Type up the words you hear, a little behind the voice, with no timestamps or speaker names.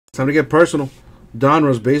Time to get personal.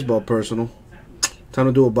 Donruss baseball personal. Time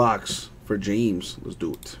to do a box for James. Let's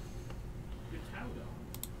do it.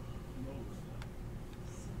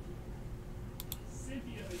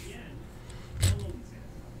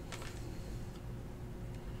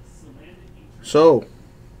 So,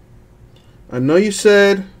 I know you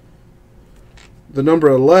said the number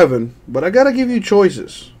 11, but I got to give you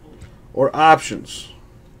choices or options.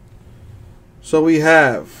 So we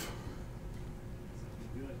have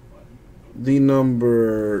the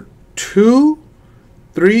number 2,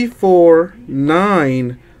 3, 4,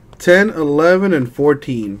 9, 10, 11, and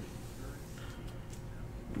 14.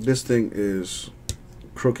 This thing is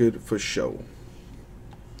crooked for show.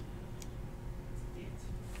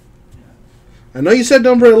 I know you said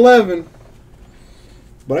number 11,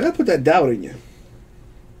 but I gotta put that doubt in you.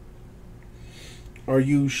 Are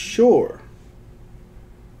you sure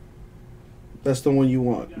that's the one you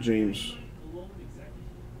want, James?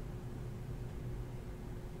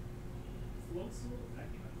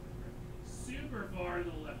 Super far to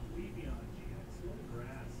the left, way beyond GX. Go to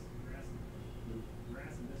grass.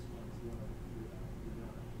 Grass in this one is what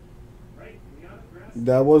right? Grass.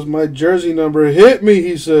 That was my jersey number. Hit me,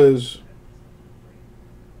 he says.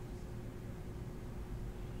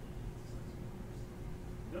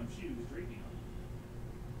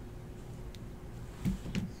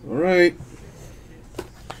 All right.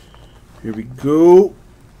 Here we go.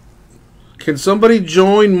 Can somebody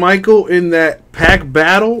join Michael in that pack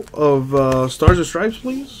battle of Stars and Stripes,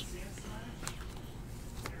 please?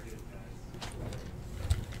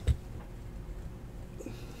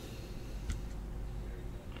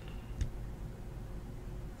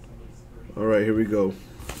 All right, here we go.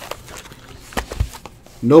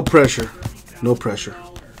 No pressure. No pressure.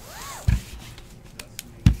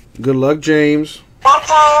 Good luck, James.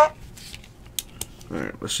 All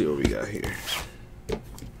right, let's see what we got here.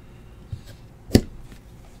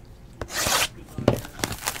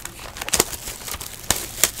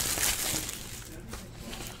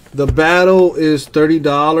 The battle is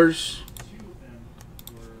 $30.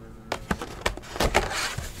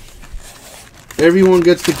 Everyone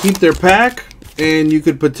gets to keep their pack, and you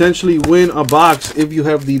could potentially win a box if you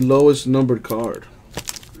have the lowest numbered card.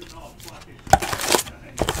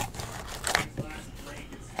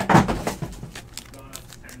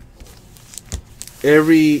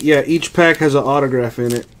 Each pack has an autograph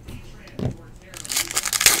in it.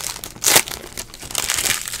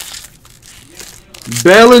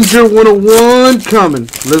 Bellinger 101 coming.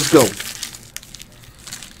 Let's go.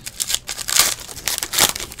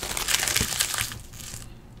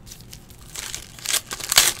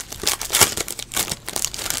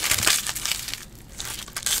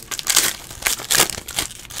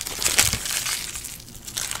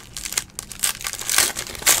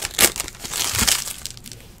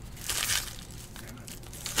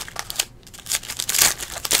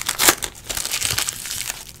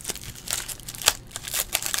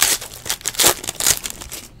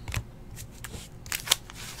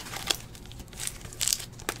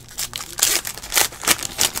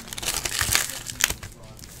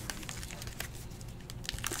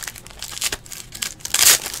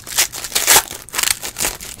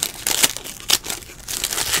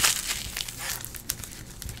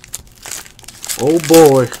 Oh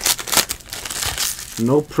boy.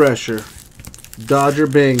 No pressure. Dodger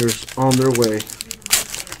bangers on their way.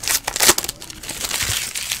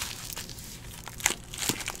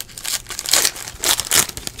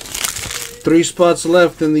 Three spots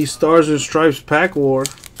left in the Stars and Stripes pack war.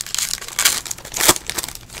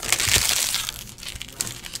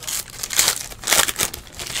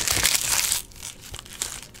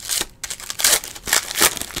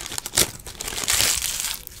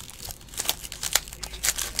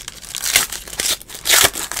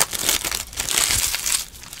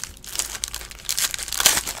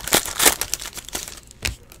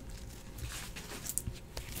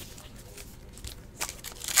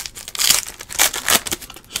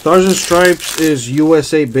 Stars and Stripes is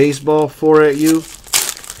USA Baseball 4 at you.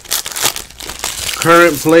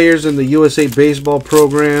 Current players in the USA Baseball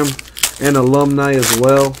program and alumni as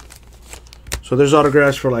well. So there's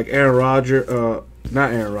autographs for like Aaron Rodgers,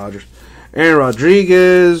 Aaron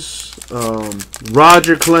Rodriguez,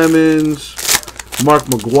 Roger Clemens, Mark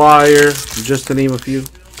McGuire, just to name a few.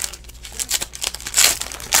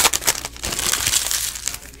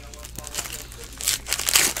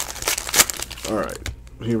 All right.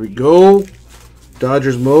 Here we go.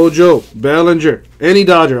 Dodgers Mojo. Bellinger. Any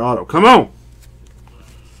Dodger auto. Come on.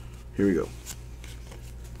 Here we go.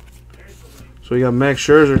 So we got Max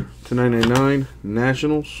Scherzer to 999.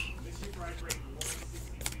 Nationals.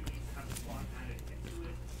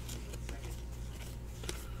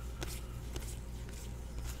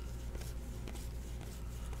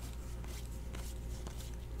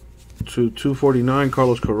 to 249,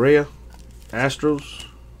 Carlos Correa, Astros.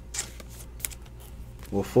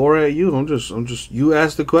 Well, 4 at you. I'm just. You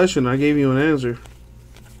asked the question. I gave you an answer.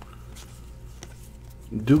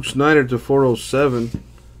 Duke Snyder to 407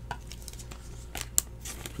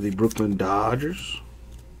 for the Brooklyn Dodgers.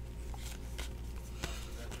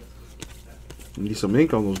 Need some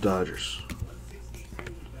ink on those Dodgers.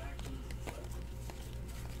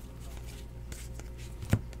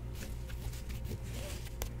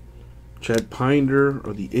 Chad Pinder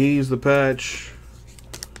of the A's, the patch.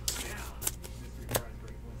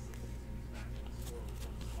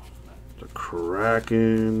 The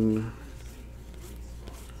Kraken.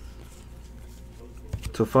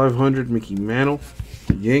 To 500, Mickey Mantle,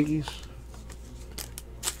 the Yankees.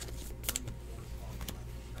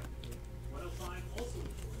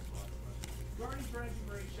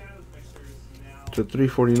 To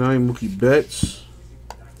 349, Mookie Betts,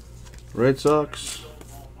 Red Sox.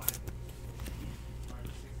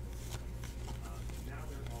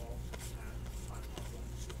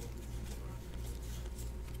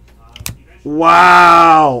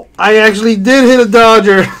 Wow! I actually did hit a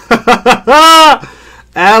Dodger.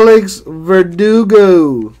 Alex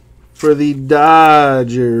Verdugo for the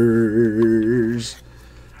Dodgers.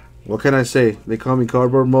 What can I say? They call me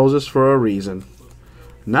Cardboard Moses for a reason.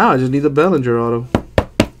 Now I just need the Bellinger auto.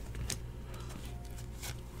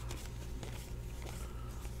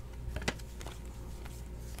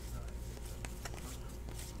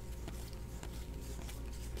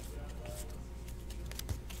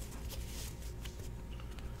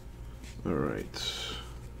 All right.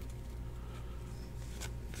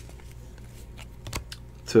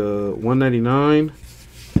 To 199,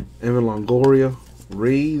 Evan Longoria,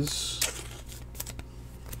 Rays.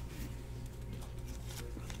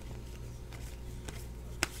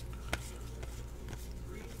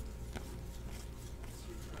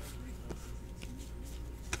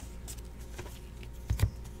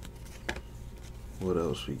 What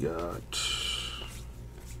else we got?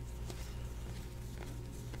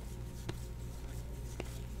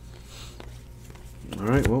 All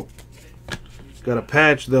right, well, got a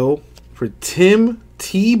patch though for Tim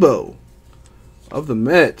Tebow of the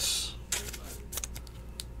Mets.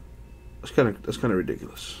 That's kind of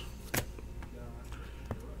ridiculous.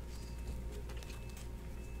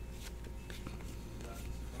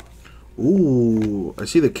 Ooh, I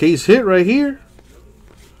see the case hit right here.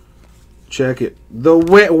 Check it.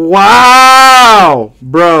 Wow,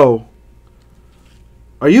 bro.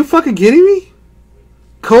 Are you fucking kidding me?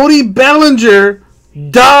 Cody Bellinger,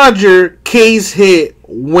 Dodger, case hit,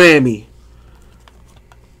 whammy.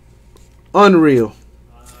 Unreal.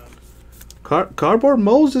 Cardboard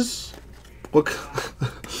Moses. What?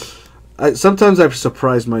 Sometimes I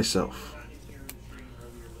surprise myself.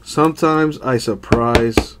 Sometimes I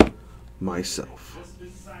surprise myself.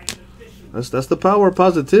 That's the power of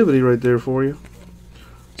positivity right there for you.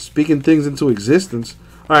 Speaking things into existence.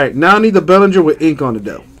 All right, now I need the Bellinger with ink on it,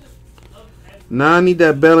 though. Now I need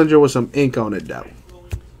that Bellinger with some ink on it, though.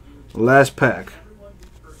 Last pack.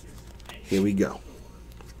 Here we go.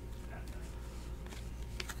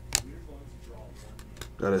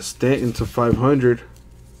 Got a Stanton to 500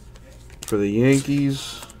 for the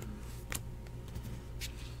Yankees.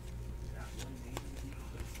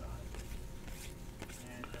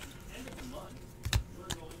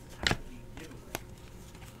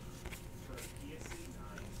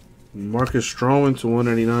 Marcus Stroman to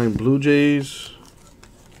 199 Blue Jays.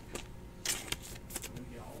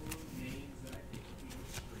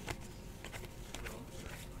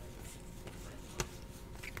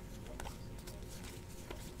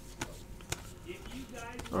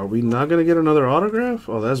 Are we not going to get another autograph?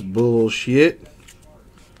 Oh, that's bullshit.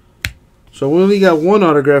 So we only got one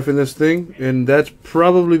autograph in this thing, and that's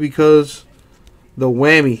probably because the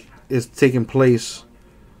whammy is taking place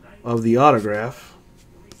of the autograph.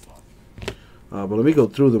 But let me go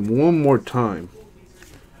through them one more time.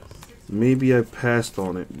 Maybe I passed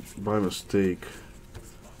on it by mistake.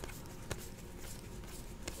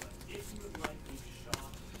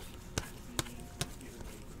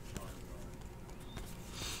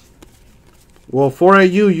 Well,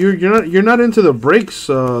 4AU, you're not into the breaks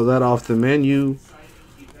that often, man. You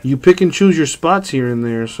pick and choose your spots here and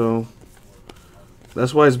there, so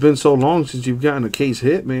that's why it's been so long since you've gotten a case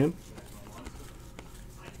hit, man.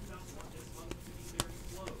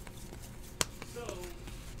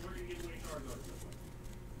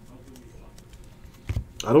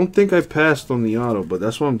 I don't think I passed on the auto, but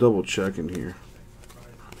that's why I'm double checking here.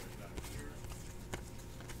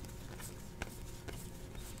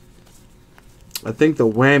 I think the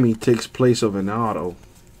whammy takes place of an auto.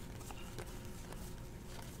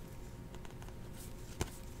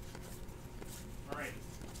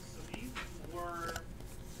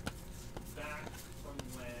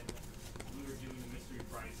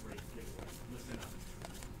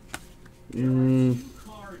 There are 2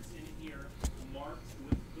 cards in here marked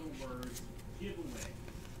with the words giveaway.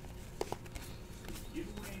 The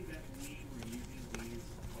giveaway that we were using these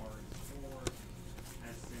cards for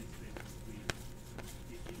has since been completed.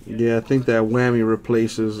 If you Yeah, I think that whammy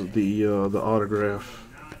replaces the autograph.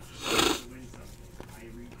 not going to win something, I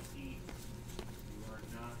repeat, you are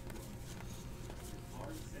not going to. The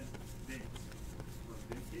card says Vince. For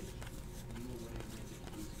vintage, you will win a vintage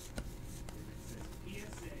booster. If it says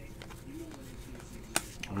PSA, you will win a PSA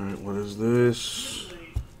booster. All right, what is this? Giveaway,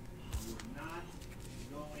 you're not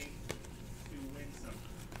going to win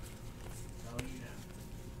something. I'm telling you now.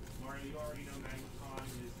 Mario, you already know Magnetron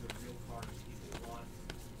is the real card people want.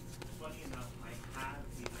 Funny enough, I have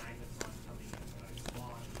the Magnetron coming in that I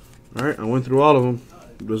bought. All right, I went through all of them.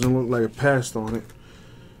 Doesn't look like I passed on it.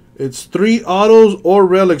 It's 3 autos or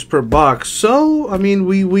relics per box. So, I mean,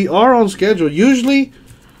 we are on schedule. Usually,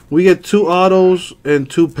 we get 2 autos and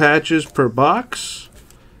 2 patches per box.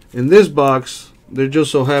 In this box, there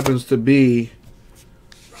just so happens to be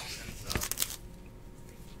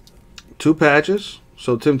 2 patches.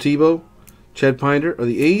 So, Tim Tebow, Chad Pinder are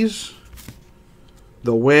the A's.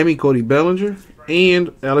 The whammy, Cody Bellinger.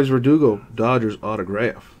 And Alex Verdugo, Dodgers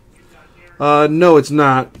autograph. No, it's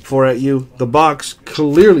not. For at you. The box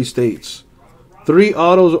clearly states 3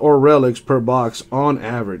 autos or relics per box on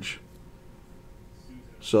average.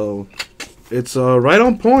 So it's right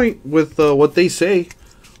on point with what they say.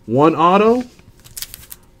 1 auto,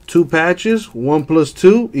 2 patches, 1 plus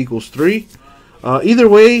 2 equals 3. Either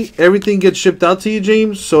way, everything gets shipped out to you,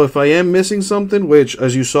 James. So if I am missing something, which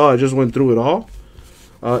as you saw, I just went through it all.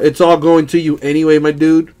 It's all going to you anyway, my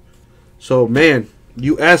dude. So man,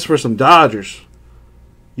 you asked for some Dodgers.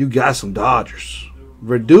 You got some Dodgers.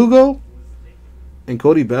 Verdugo and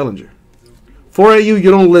Cody Bellinger. For at you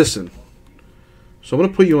don't listen. So I'm going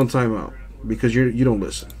to put you on timeout because you don't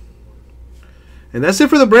listen. And that's it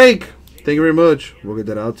for the break. Thank you very much. We'll get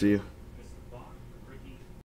that out to you.